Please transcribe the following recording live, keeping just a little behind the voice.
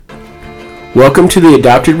Welcome to the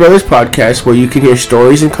Adopted Brothers podcast, where you can hear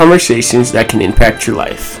stories and conversations that can impact your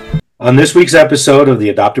life. On this week's episode of the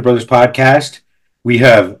Adopted Brothers podcast, we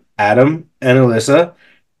have Adam and Alyssa,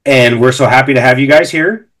 and we're so happy to have you guys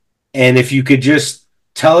here. And if you could just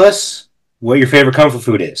tell us what your favorite comfort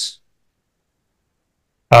food is.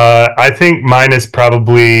 I think mine is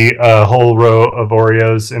probably a whole row of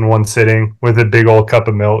Oreos in one sitting with a big old cup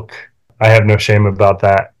of milk. I have no shame about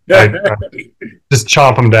that. I just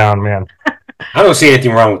chomp them down, man. I don't see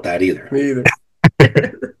anything wrong with that either. Me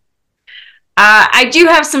either. I do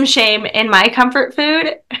have some shame in my comfort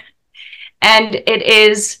food, and it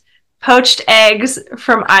is poached eggs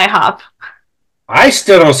from IHOP. I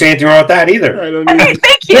still don't see anything wrong with that either. I don't either.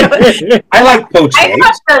 Thank you. I like poached eggs.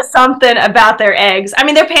 IHOP does something about their eggs. I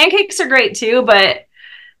mean, their pancakes are great too, but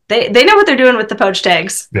they know what they're doing with the poached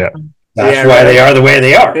eggs. Yeah. That's why they are the way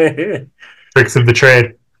they are. Tricks of the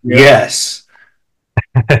trade. Yes.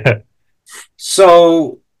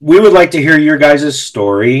 So we would like to hear your guys'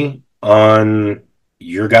 story on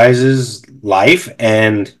your guys' life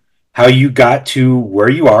and how you got to where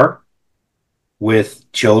you are with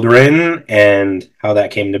children and how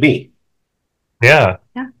that came to be. Yeah.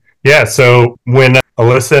 So when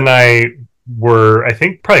Alyssa and I were, I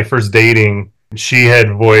think, probably first dating, she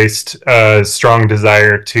had voiced a strong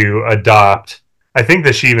desire to adopt. I think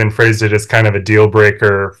that she even phrased it as kind of a deal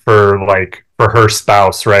breaker for her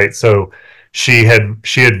spouse, right? So she had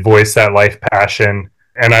voiced that life passion,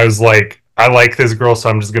 and I was like, I like this girl, so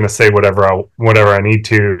I'm just gonna say whatever I need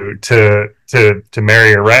to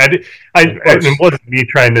marry her, right? It wasn't me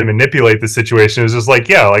trying to manipulate the situation. It was just like,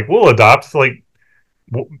 yeah, like we'll adopt, like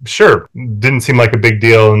sure. Didn't seem like a big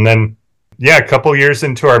deal. And then a couple years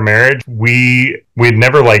into our marriage, we'd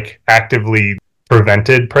never like actively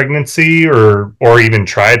prevented pregnancy or even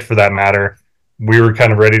tried, for that matter. We were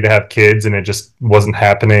kind of ready to have kids, and it just wasn't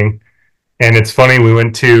happening. And it's funny, we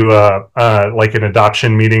went to like an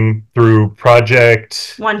adoption meeting through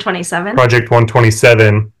Project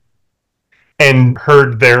 127 and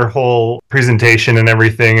heard their whole presentation and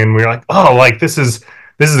everything, and we were like, oh, like this is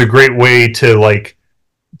a great way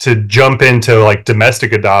to jump into like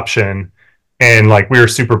domestic adoption. And like we were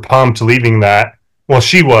super pumped leaving that. Well,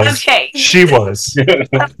 she was. Okay. She was.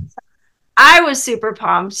 I was super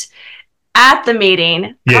pumped at the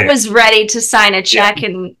meeting. Yeah. I was ready to sign a check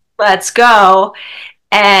and let's go.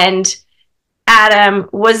 And Adam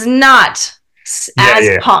was not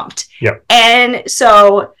as pumped. Yep. And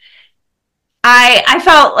so I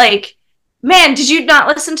felt like, man, did you not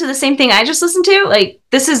listen to the same thing I just listened to? Like,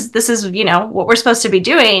 this is, what we're supposed to be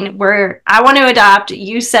doing, where I want to adopt.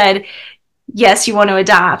 You said, yes, you want to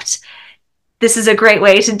adopt. This is a great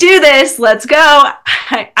way to do this. Let's go.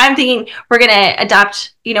 I'm thinking we're going to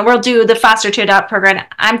adopt, we'll do the foster to adopt program.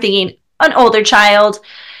 I'm thinking an older child.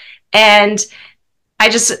 And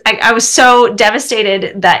I was so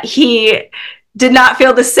devastated that he did not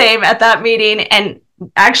feel the same at that meeting. And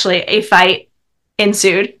actually a fight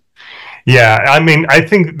ensued. Yeah. I mean, I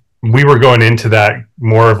think we were going into that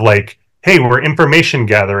more of like, hey, we're information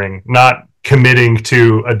gathering, not committing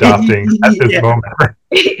to adopting at this moment.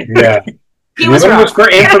 Yeah. He was One wrong. was for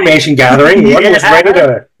information gathering. One was ready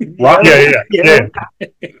to rock. Yeah.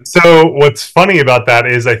 So what's funny about that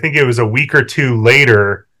is I think it was a week or two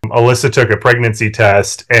later, Alyssa took a pregnancy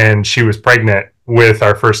test and she was pregnant with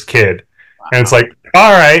our first kid. Wow. And it's like,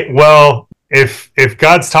 all right, well, if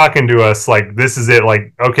God's talking to us, like this is it,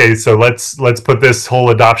 like, okay, so let's put this whole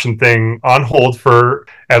adoption thing on hold for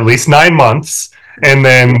at least 9 months. And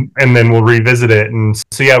then we'll revisit it. And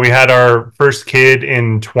so we had our first kid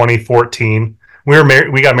in 2014.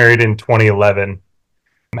 We got married in 2011.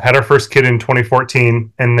 Had our first kid in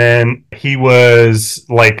 2014, and then he was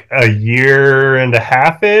like a year and a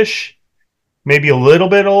half-ish, maybe a little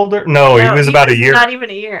bit older. No, he was about a year. Not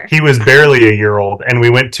even a year. He was barely a year old, and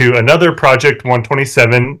we went to another Project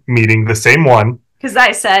 127 meeting, the same one. Because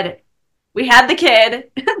I said, we had the kid.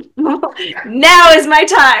 Now is my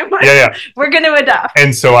time. Yeah. We're going to adopt.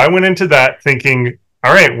 And so I went into that thinking,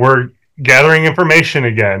 all right, we're gathering information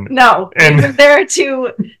again. No, we were there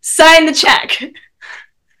to sign the check.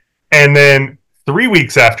 And then 3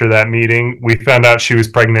 weeks after that meeting, we found out she was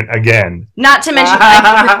pregnant again. Not to mention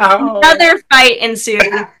another fight ensued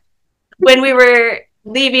when we were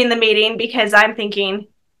leaving the meeting, because I'm thinking,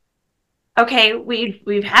 okay,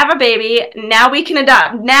 we have a baby. Now we can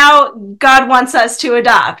adopt. Now God wants us to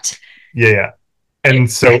adopt. Yeah. And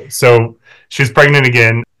so she was pregnant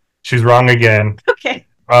again. She was wrong again. Okay.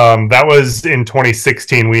 That was in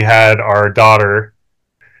 2016. We had our daughter.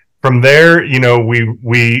 From there,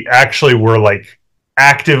 we actually were like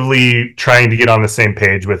actively trying to get on the same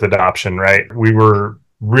page with adoption, right? We were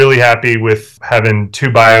really happy with having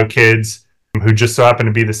 2 bio kids who just so happen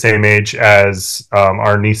to be the same age as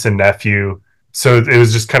our niece and nephew. So it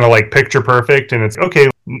was just kind of like picture perfect. And it's okay.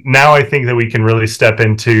 Now I think that we can really step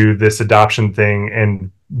into this adoption thing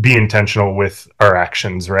and be intentional with our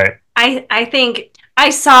actions, right? I think I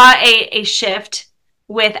saw a shift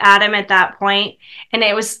with Adam at that point, and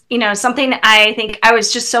it was, something I think I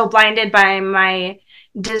was just so blinded by my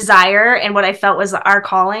desire and what I felt was our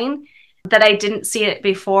calling that I didn't see it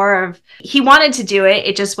before. Of he wanted to do it,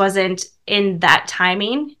 it just wasn't in that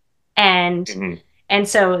timing, and and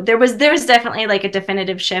so there was definitely like a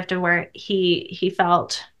definitive shift of where he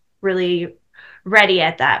felt really ready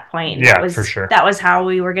at that point. Yeah, that was, for sure. That was how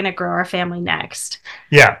we were going to grow our family next.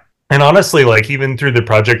 Yeah. And honestly, like even through the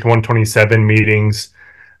Project 127 meetings,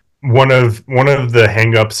 one of the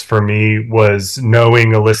hangups for me was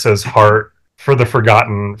knowing Alyssa's heart for the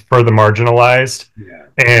forgotten, for the marginalized,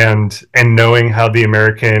 and knowing how the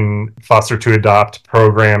American foster to adopt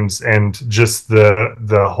programs and just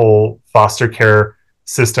the whole foster care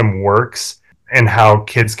system works and how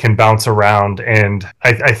kids can bounce around. And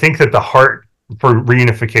I think that the heart for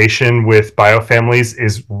reunification with biofamilies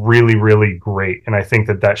is really, really great. And I think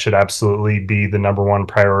that should absolutely be the number one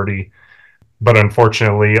priority. But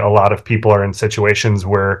unfortunately, a lot of people are in situations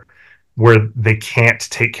where they can't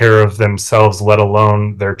take care of themselves, let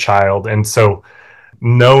alone their child. And so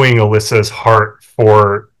knowing Alyssa's heart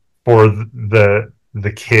for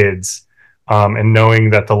the kids, and knowing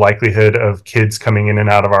that the likelihood of kids coming in and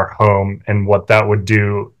out of our home and what that would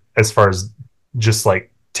do as far as just like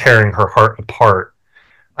tearing her heart apart,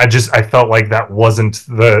 I felt like that wasn't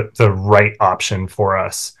the right option for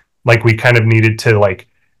us. Like we kind of needed to like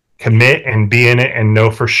commit and be in it and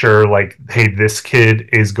know for sure, like, hey, this kid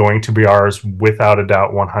is going to be ours without a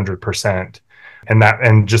doubt, 100%.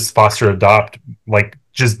 And just foster adopt, like,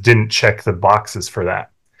 just didn't check the boxes for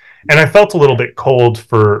that. And I felt a little bit cold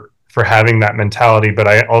for having that mentality, but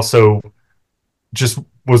I also just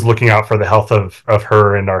was looking out for the health of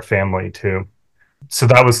her and our family too. So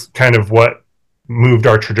that was kind of what moved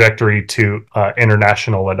our trajectory to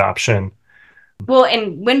international adoption. Well,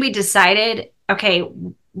 and when we decided, okay,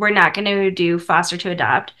 we're not going to do foster to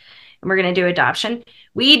adopt and we're going to do adoption,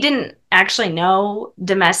 we didn't actually know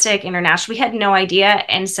domestic, international. We had no idea.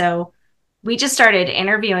 And so we just started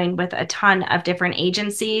interviewing with a ton of different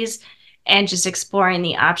agencies and just exploring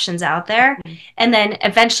the options out there. And then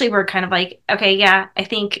eventually we're kind of like, okay, yeah, I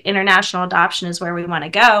think international adoption is where we want to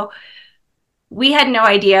go. We had no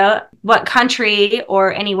idea what country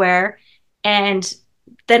or anywhere. And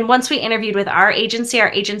then once we interviewed with our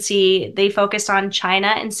agency, they focused on China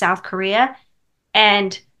and South Korea.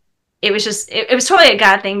 And it was just, it was totally a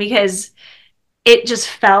God thing because it just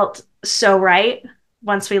felt so right.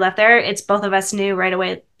 Once we left there, it's both of us knew right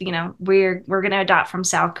away, we're going to adopt from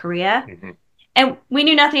South Korea. And we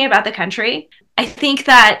knew nothing about the country. I think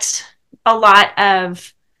that a lot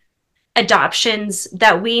of adoptions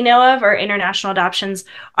that we know of or international adoptions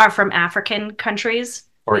are from African countries.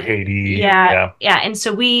 Or Haiti. Yeah. And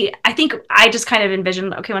so I just kind of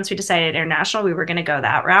envisioned, okay, once we decided international, we were going to go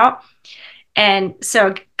that route. And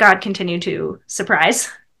so God continued to surprise.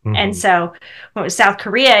 And so when it was South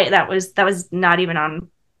Korea, that was not even on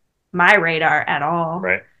my radar at all.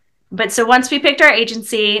 Right. But so once we picked our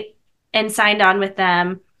agency and signed on with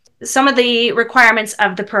them, some of the requirements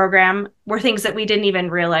of the program were things that we didn't even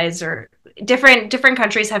realize, or different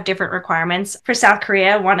countries have different requirements. For South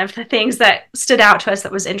Korea, one of the things that stood out to us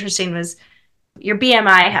that was interesting was your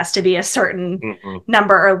BMI has to be a certain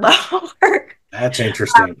number or lower. That's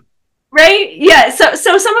interesting. Right? Yeah. So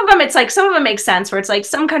some of them, it's like, some of them make sense where it's like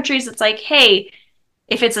some countries, it's like, hey,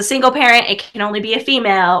 if it's a single parent, it can only be a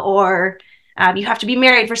female, or you have to be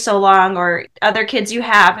married for so long, or other kids you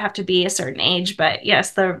have to be a certain age. But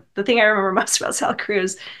yes, the thing I remember most about South Korea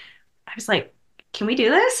is I was like, can we do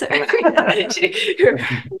this? What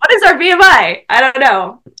is our BMI? I don't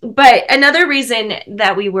know. But another reason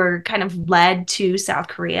that we were kind of led to South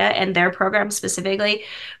Korea and their program specifically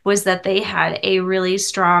was that they had a really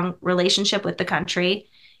strong relationship with the country.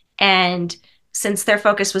 And since their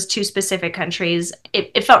focus was 2 specific countries,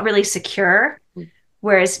 it felt really secure.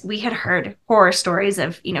 Whereas we had heard horror stories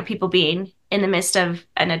of, people being in the midst of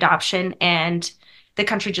an adoption and the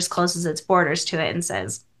country just closes its borders to it and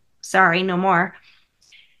says, sorry, no more.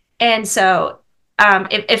 And so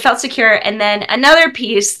it felt secure. And then another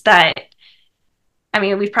piece that,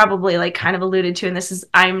 we've probably like kind of alluded to, and this is,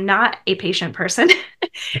 I'm not a patient person.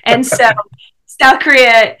 And so South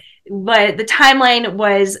Korea, but the timeline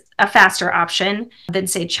was a faster option than,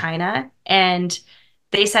 say, China. And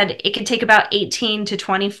they said it could take about 18 to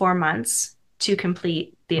 24 months to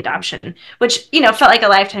complete the adoption, which, you know, felt like a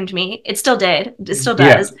lifetime to me. It still did. It still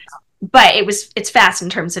does. But it's fast in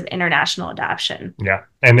terms of international adoption. Yeah.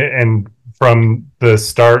 And from the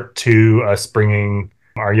start to us bringing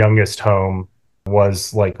our youngest home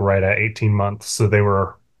was like right at 18 months. So they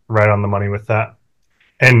were right on the money with that.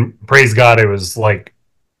 And praise God, it was like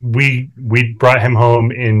we brought him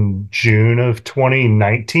home in June of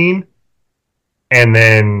 2019. And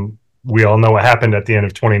then we all know what happened at the end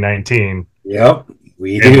of 2019. Yep,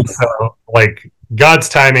 we do. And so, like, God's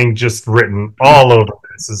timing just written all over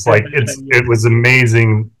this. Is like it was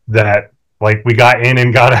amazing that like we got in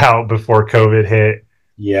and got out before COVID hit.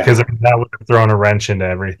 Yeah, because that would have thrown a wrench into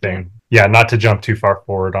everything. Yeah, not to jump too far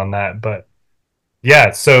forward on that, but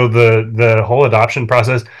yeah. So the whole adoption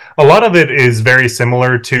process, a lot of it is very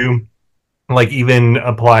similar to like even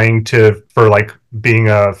applying to for like being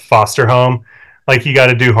a foster home. Like you got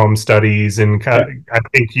to do home studies, and I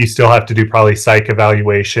think you still have to do probably psych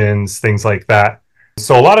evaluations, things like that.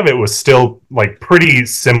 So a lot of it was still like pretty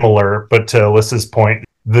similar, but to Alyssa's point,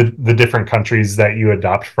 the different countries that you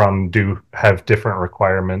adopt from do have different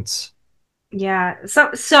requirements. Yeah.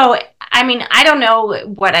 So I mean, I don't know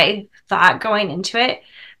what I thought going into it,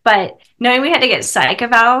 but knowing we had to get psych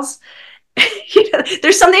evals, you know,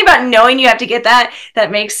 there's something about knowing you have to get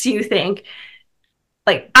that makes you think,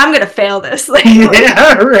 like, I'm gonna fail this. Like,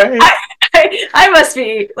 yeah, right. I must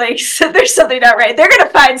be like, so there's something not right. They're gonna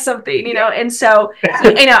find something, you know. And so,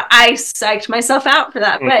 you know, I psyched myself out for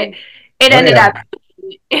that, but it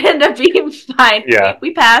ended up being fine. Yeah,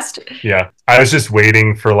 we passed. Yeah, I was just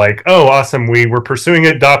waiting for like, oh, awesome, we were pursuing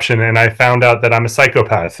adoption, and I found out that I'm a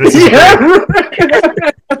psychopath. This is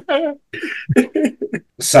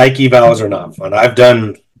Psych evals are not fun. I've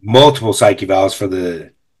done multiple psych evals for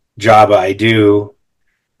the job I do.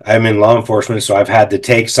 I'm in law enforcement, so I've had to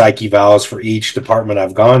take psych evals for each department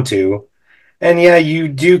I've gone to. And yeah, you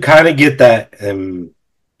do kind of get that, am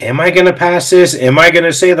I going to pass this? Am I going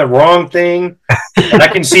to say the wrong thing? And I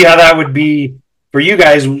can see how that would be for you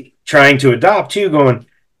guys trying to adopt too, going,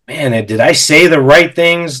 man, did I say the right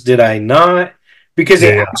things? Did I not? Because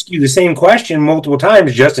they ask you the same question multiple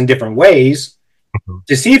times, just in different ways,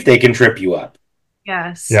 to see if they can trip you up.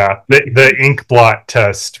 Yes. Yeah, the ink blot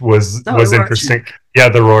test was interesting. Yeah,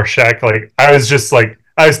 the Rorschach. Like I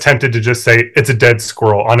was tempted to just say it's a dead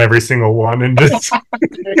squirrel on every single one, and just.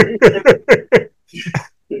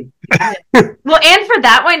 Well, and for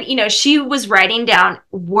that one, you know, she was writing down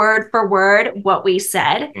word for word what we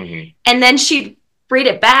said, and then she'd read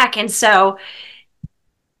it back, and so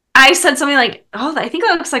I said something like, "Oh, I think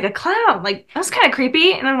that looks like a clown. Like that's kind of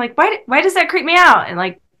creepy." And I'm like, "Why does that creep me out?" And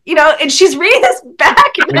like, you know, and she's reading this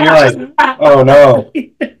back, and you're like, "Oh no,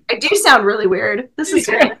 I do sound really weird. This is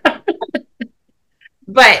weird."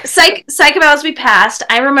 But psych evals we passed.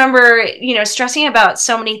 I remember, you know, stressing about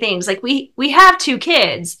so many things. Like we have 2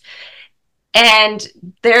 kids, and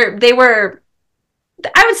they were,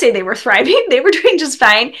 I would say they were thriving. They were doing just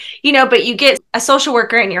fine, you know. But you get a social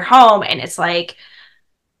worker in your home, and it's like,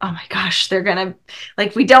 oh my gosh, they're gonna,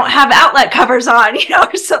 like, we don't have outlet covers on, you know,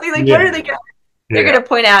 or something. Like, what are they gonna? They're gonna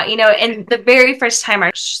point out, you know. And the very first time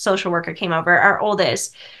our social worker came over, our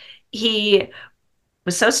oldest, he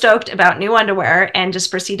was so stoked about new underwear and just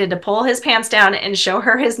proceeded to pull his pants down and show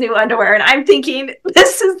her his new underwear. And I'm thinking,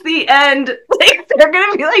 this is the end. Like, they're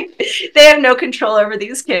going to be like, they have no control over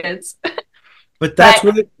these kids. But that's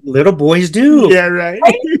what little boys do. Yeah, right.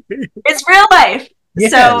 It's real life. Yes.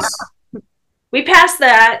 So we passed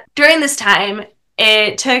that. During this time,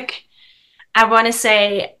 it took, I want to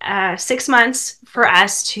say, 6 months for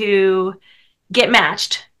us to get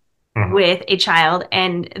matched with a child.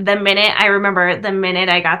 And the minute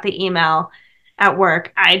I got the email at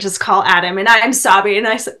work, I just call Adam and I'm sobbing, and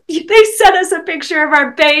I said, they sent us a picture of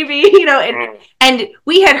our baby, you know, and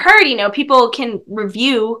we had heard, you know, people can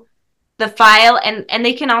review the file, and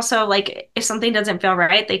they can also, like, if something doesn't feel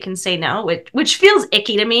right, they can say no, which feels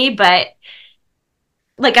icky to me, but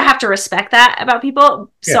like I have to respect that about people.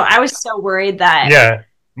 So I was so worried that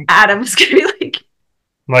Adam was gonna be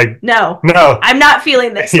like, no, I'm not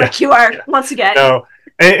feeling this like you are once again. No,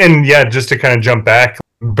 and yeah, just to kind of jump back,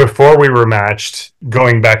 before we were matched,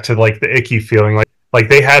 going back to like the icky feeling, like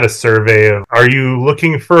they had a survey of, are you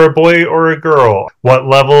looking for a boy or a girl? What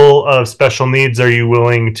level of special needs are you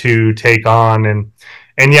willing to take on? And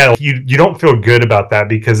yeah, you don't feel good about that,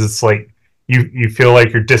 because it's like you feel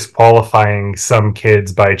like you're disqualifying some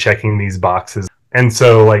kids by checking these boxes. And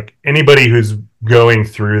so like anybody who's going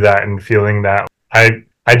through that and feeling that,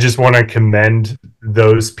 I just want to commend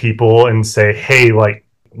those people and say, hey, like,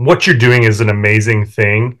 what you're doing is an amazing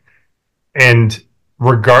thing. And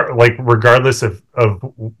regardless of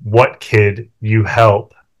what kid you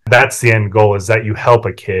help, that's the end goal, is that you help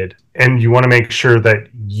a kid, and you want to make sure that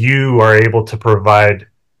you are able to provide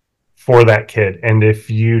for that kid. And if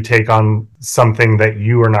you take on something that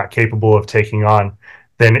you are not capable of taking on,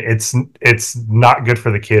 then it's not good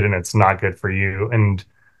for the kid, and it's not good for you. And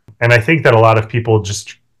I think that a lot of people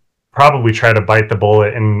just probably try to bite the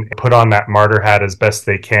bullet and put on that martyr hat as best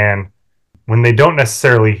they can when they don't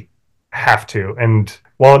necessarily have to. And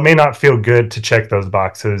while it may not feel good to check those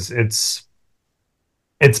boxes, it's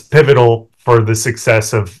pivotal for the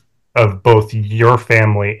success of both your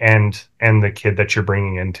family and the kid that you're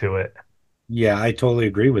bringing into it. Yeah, I totally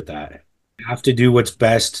agree with that. You have to do what's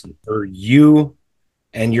best for you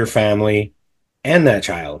and your family and that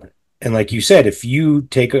child. And like you said, if you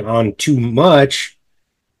take it on too much,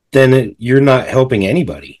 then you're not helping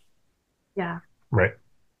anybody. Yeah. Right.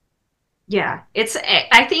 Yeah.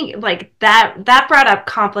 I think like that brought up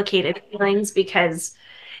complicated feelings, because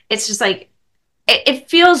it's just like, it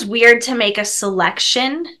feels weird to make a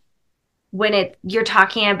selection when you're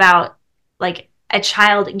talking about like a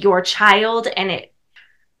child, your child, and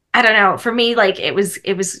I don't know, for me, like it was,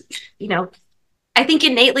 I think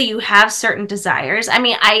innately you have certain desires. I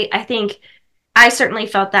mean, I think I certainly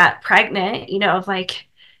felt that pregnant, of like,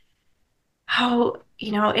 oh,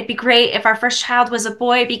 it'd be great if our first child was a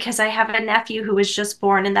boy because I have a nephew who was just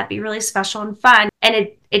born, and that'd be really special and fun. And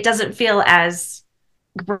it doesn't feel as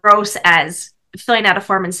gross as filling out a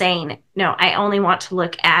form and saying, no, I only want to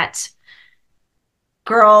look at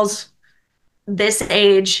girls this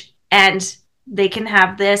age and they can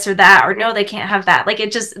have this or that, or no, they can't have that. Like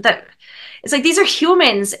it's like, these are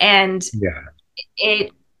humans, and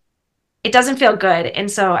it doesn't feel good. And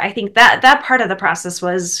so I think that part of the process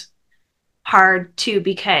was hard too,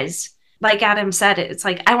 because like Adam said, it's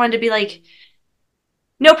like, I wanted to be like,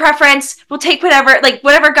 no preference, we'll take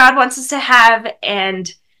whatever God wants us to have.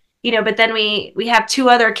 And but then we have 2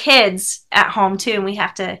 other kids at home too, and we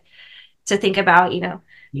have to think about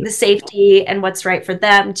the safety and what's right for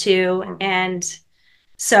them too. And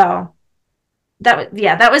so that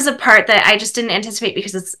was a part that I just didn't anticipate,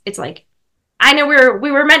 because it's like, I know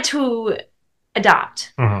we were meant to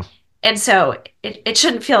adopt. Mm-hmm. And so it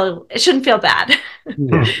shouldn't feel bad.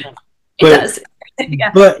 Yeah. It does.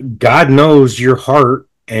 Yeah. But God knows your heart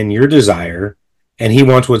and your desire, and he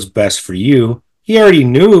wants what's best for you. He already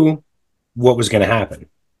knew what was going to happen.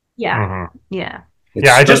 Yeah. Mm-hmm. Yeah.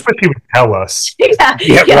 I just wish he would tell us.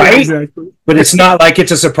 Yeah, right? Exactly. But it's not like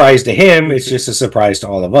it's a surprise to him. It's just a surprise to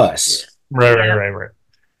all of us. Right.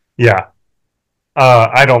 Yeah.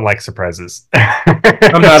 I don't like surprises.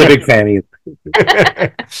 I'm not a big fan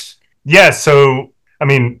either. Yeah, so, I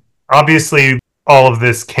mean, obviously, all of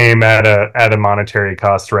this came at a monetary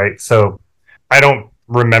cost, right? So I don't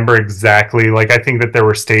remember exactly. Like, I think that there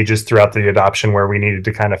were stages throughout the adoption where we needed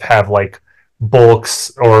to kind of have, like,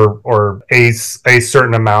 bulks or a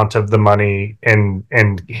certain amount of the money and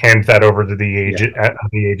hand that over to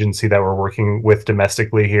the agency that we're working with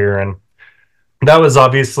domestically here. And that was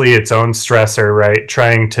obviously its own stressor, right?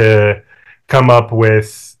 Trying to come up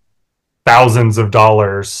with thousands of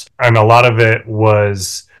dollars, and a lot of it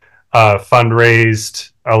was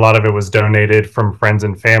fundraised. A lot of it was donated from friends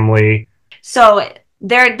and family. So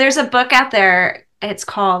there's a book out there. It's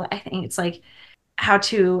called, I think it's like How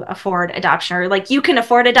to Afford Adoption, or like You Can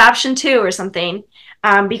Afford Adoption Too, or something.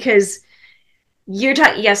 Because you're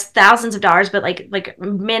talking, yes, thousands of dollars, but like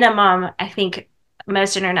minimum, I think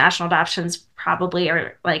most international adoptions probably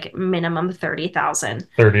are like minimum 30,000,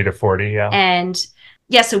 30 to 40, yeah. And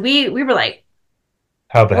yeah, so we were like,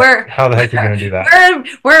 how the heck are you going to do that?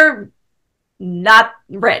 We're not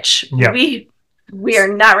rich. Yeah. We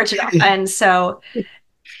are not rich enough, and so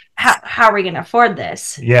how are we going to afford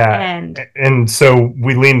this? Yeah, and so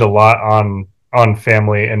we leaned a lot on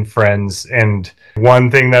family and friends. And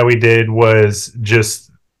one thing that we did was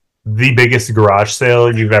just the biggest garage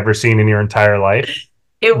sale you've ever seen in your entire life.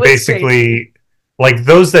 It was basically crazy. Like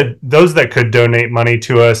those that could donate money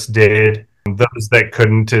to us did. Those that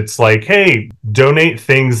couldn't, it's like, hey, donate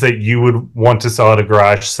things that you would want to sell at a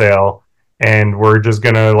garage sale, and we're just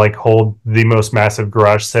gonna like hold the most massive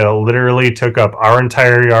garage sale. Literally took up our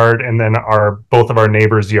entire yard and then both of our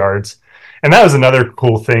neighbors' yards. And that was another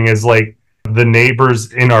cool thing, is like the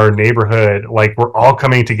neighbors in our neighborhood, like, we're all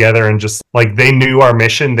coming together, and just like they knew our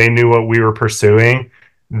mission, they knew what we were pursuing.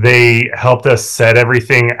 They helped us set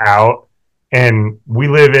everything out. And we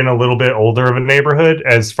live in a little bit older of a neighborhood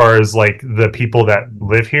as far as like the people that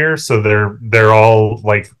live here. So they're all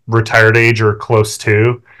like retired age or close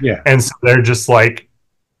to. Yeah. And so they're just like,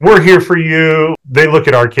 we're here for you. They look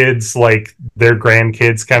at our kids like their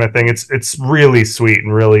grandkids kind of thing. It's really sweet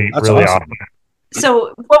and really awesome.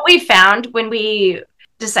 So what we found when we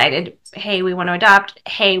decided, hey, we want to adopt,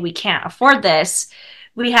 hey, we can't afford this,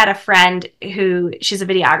 we had a friend who, she's a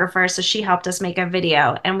videographer, so she helped us make a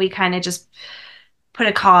video, and we kind of just put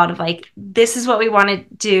a call out of like, this is what we want to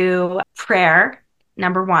do. Prayer,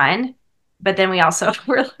 number one. But then we also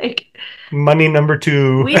were like, money, number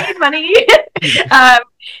two. We need money.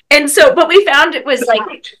 And so, but we found it was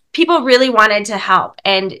like, people really wanted to help.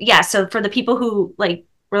 And yeah, so for the people who like,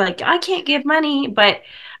 were like, I can't give money, but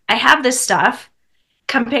I have this stuff,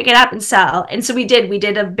 come pick it up and sell. And so we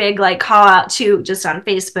did a big like call out too, just on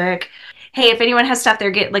Facebook. Hey, if anyone has stuff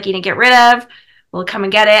they're looking to get rid of, we'll come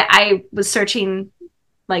and get it. I was searching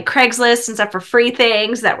like Craigslist and stuff for free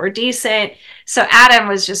things that were decent. So Adam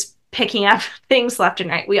was just picking up things left and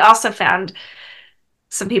right. We also found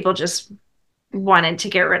some people just wanted to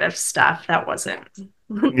get rid of stuff that wasn't.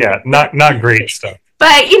 not great stuff.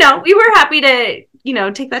 But, we were happy to,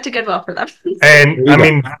 take that to Goodwill for them. And I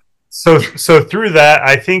mean, so through that,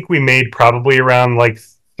 I think we made probably around like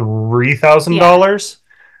 $3,000.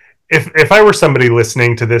 If I were somebody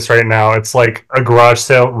listening to this right now, it's like a garage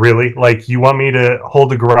sale, really? Like, you want me to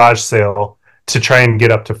hold a garage sale to try and get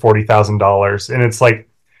up to $40,000? And it's like,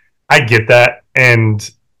 I get that. And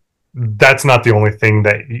that's not the only thing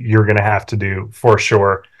that you're going to have to do, for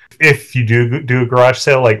sure. If you do a garage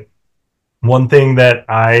sale, like, one thing that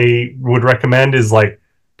I would recommend is like,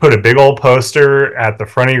 put a big old poster at the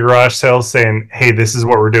front of your garage sale saying, hey, this is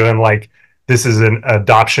what we're doing. Like, this is an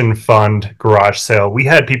adoption fund garage sale. We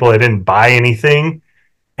had people that didn't buy anything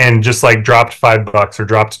and just like dropped $5 or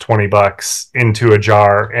dropped $20 into a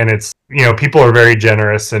jar. And it's, people are very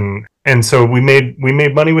generous. And so we made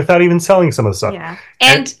money without even selling some of the stuff. Yeah.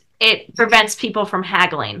 And it prevents people from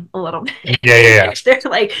haggling a little bit. Yeah. They're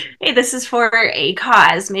like, hey, this is for a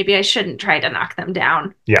cause. Maybe I shouldn't try to knock them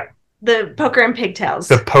down. Yeah. The poker and pigtails.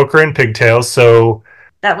 So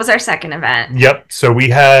that was our second event. Yep. So we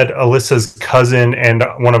had Alyssa's cousin and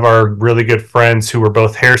one of our really good friends who were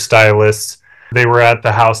both hairstylists. They were at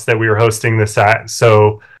the house that we were hosting this at.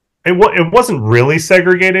 So it wasn't really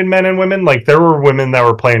segregated men and women. Like, there were women that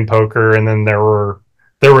were playing poker, and then there were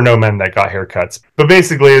no men that got haircuts. But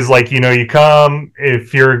basically, it's like, you come,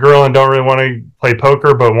 if you're a girl and don't really want to play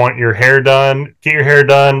poker but want your hair done, get your hair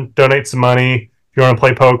done, donate some money. If you want to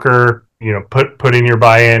play poker, put in your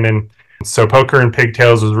buy-in. And so poker and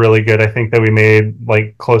pigtails was really good. I think that we made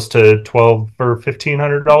like close to $1,200 or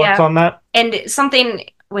 $1,500 on that. And something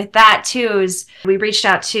with that too is we reached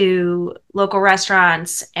out to local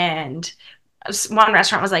restaurants, and one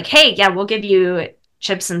restaurant was like, hey, yeah, we'll give you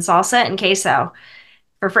chips and salsa and queso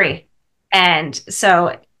for free. And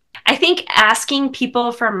so I think asking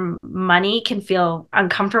people for money can feel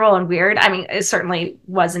uncomfortable and weird. I mean, it certainly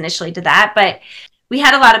was initially to that, but we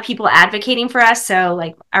had a lot of people advocating for us. So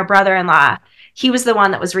like our brother-in-law, he was the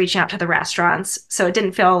one that was reaching out to the restaurants. So it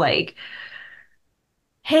didn't feel like,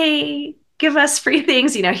 hey, give us free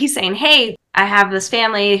things. He's saying, hey, I have this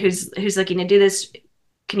family who's looking to do this.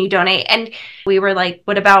 Can you donate? And we were like,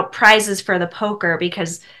 what about prizes for the poker?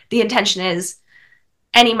 Because the intention is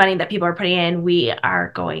any money that people are putting in, we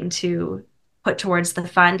are going to put towards the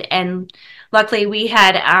fund. And luckily we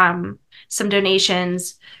had some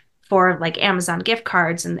donations for like Amazon gift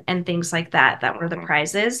cards and things like that were the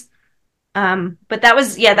prizes. But that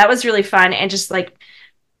was really fun, and just like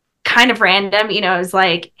kind of random, it was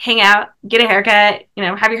like hang out, get a haircut,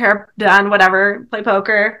 have your hair done, whatever, play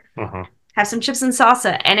poker, have some chips and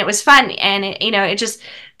salsa. And it was fun. And it just,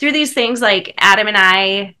 through these things, like Adam and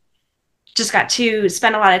I just got to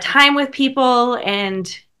spend a lot of time with people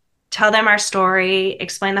and tell them our story,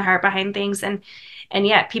 explain the heart behind things. And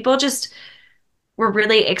yet people just were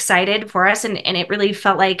really excited for us. And it really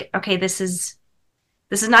felt like, okay, this is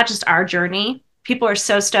not just our journey. People are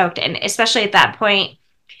so stoked. And especially at that point,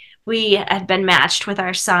 we had been matched with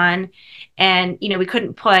our son, and, we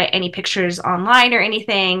couldn't put any pictures online or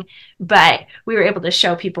anything, but we were able to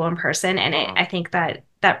show people in person. And I think that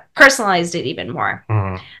personalized it even more.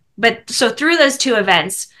 But so through those two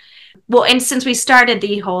events, well, and since we started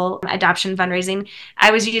the whole adoption fundraising,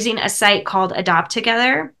 I was using a site called Adopt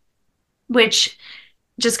Together, which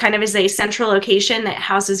just kind of is a central location that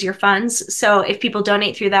houses your funds. So if people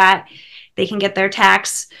donate through that, they can get their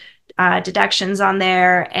tax deductions on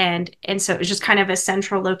there. And so it was just kind of a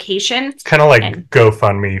central location. It's kind of like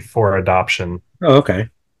GoFundMe for adoption. Oh, okay.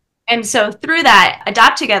 And so through that,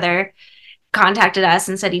 Adopt Together contacted us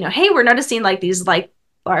and said, hey, we're noticing like these like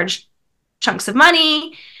large chunks of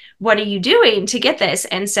money. What are you doing to get this?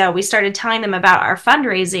 And so we started telling them about our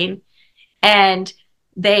fundraising, and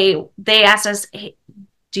they asked us, hey,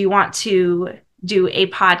 do you want to do a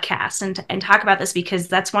podcast and talk about this? Because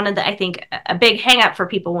that's one of the, I think, a big hang up for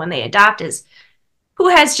people when they adopt is who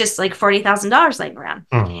has just like $40,000 laying around.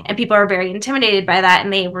 Mm-hmm. And people are very intimidated by that.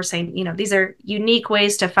 And they were saying, you know, these are unique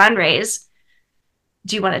ways to fundraise.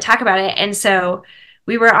 Do you want to talk about it? And so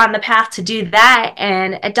we were on the path to do that,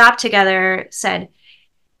 and Adopt Together said,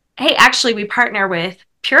 hey, actually, we partner with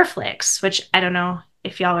PureFlix, which I don't know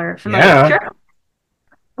if y'all are familiar with Pure.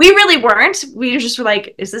 We really weren't. We just were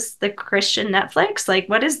like, is this the Christian Netflix? Like,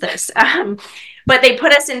 what is this? But they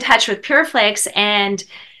put us in touch with PureFlix, and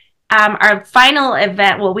our final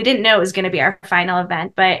event, well, we didn't know it was going to be our final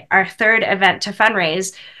event, but our third event to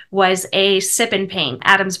fundraise was a sip and paint.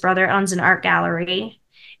 Adam's brother owns an art gallery,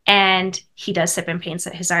 and he does sip and paints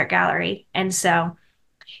at his art gallery. And so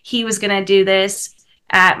he was going to do this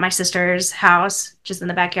at my sister's house, just in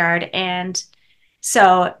the backyard. And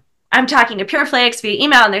so I'm talking to PureFlix via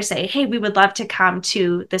email, and they're saying, hey, we would love to come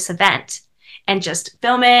to this event and just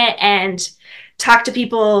film it and talk to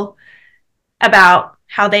people about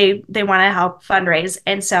how they want to help fundraise.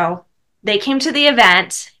 And so they came to the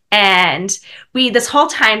event, and we, this whole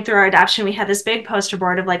time through our adoption, we had this big poster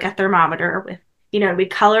board of like a thermometer with, you know, we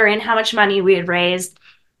color in how much money we had raised,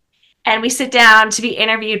 and we sit down to be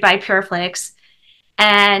interviewed by PureFlix,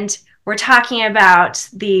 and we're talking about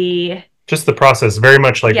just the process, very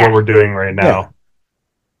much like what we're doing right now.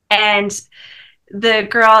 Yeah. And the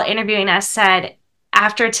girl interviewing us said,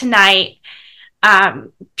 after tonight,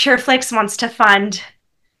 PureFlix wants to fund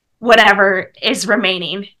whatever is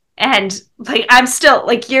remaining. And like, I'm still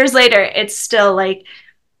like, years later, it's still like,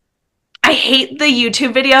 I hate the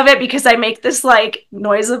YouTube video of it because I make this like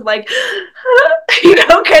noise of like, you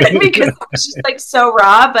know, kind of, because it's just like so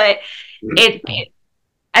raw, but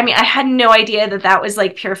I mean, I had no idea that was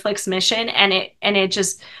like PureFlix's mission, and it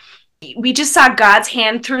just, we just saw God's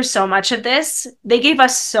hand through so much of this. They gave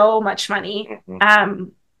us so much money.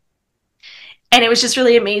 And it was just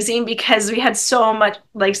really amazing because we had so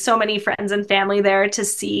many friends and family there to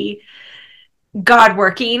see God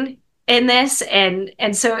working in this.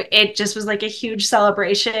 And so it just was like a huge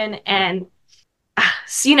celebration. And,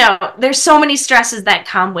 you know, there's so many stresses that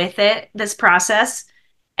come with this process.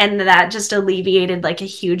 And that just alleviated like a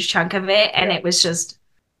huge chunk of it. And it was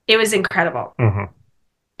incredible. Mm-hmm.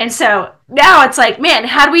 And so now it's like, man,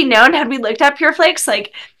 had we known, had we looked at PureFlix,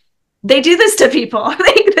 like they do this to people.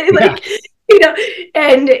 they like, you know,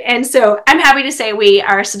 and so I'm happy to say we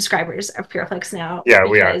are subscribers of PureFlix now. Yeah,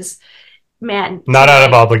 we are. Man, not out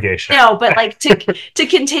of obligation. No, but like to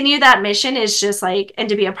continue that mission is just like, and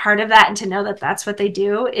to be a part of that and to know that that's what they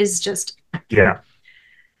do is just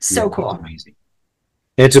so cool. Amazing.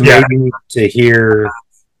 It's amazing to hear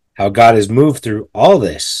how God has moved through all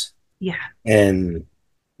this. Yeah. And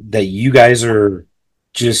that you guys are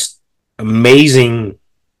just amazing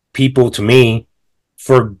people to me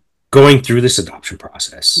for going through this adoption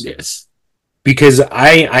process. Yes. Because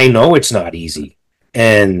I know it's not easy.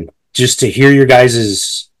 And just to hear your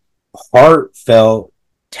guys' heartfelt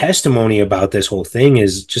testimony about this whole thing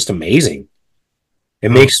is just amazing.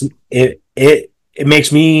 It makes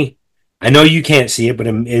me, I know you can't see it, but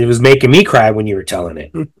it was making me cry when you were telling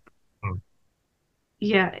it.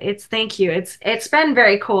 Yeah, thank you. It's been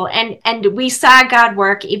very cool. And we saw God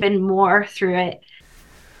work even more through it.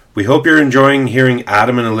 We hope you're enjoying hearing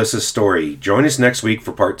Adam and Alyssa's story. Join us next week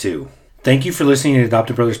for part 2. Thank you for listening to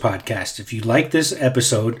Adopted Brothers Podcast. If you like this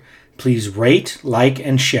episode, please rate, like,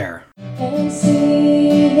 and share.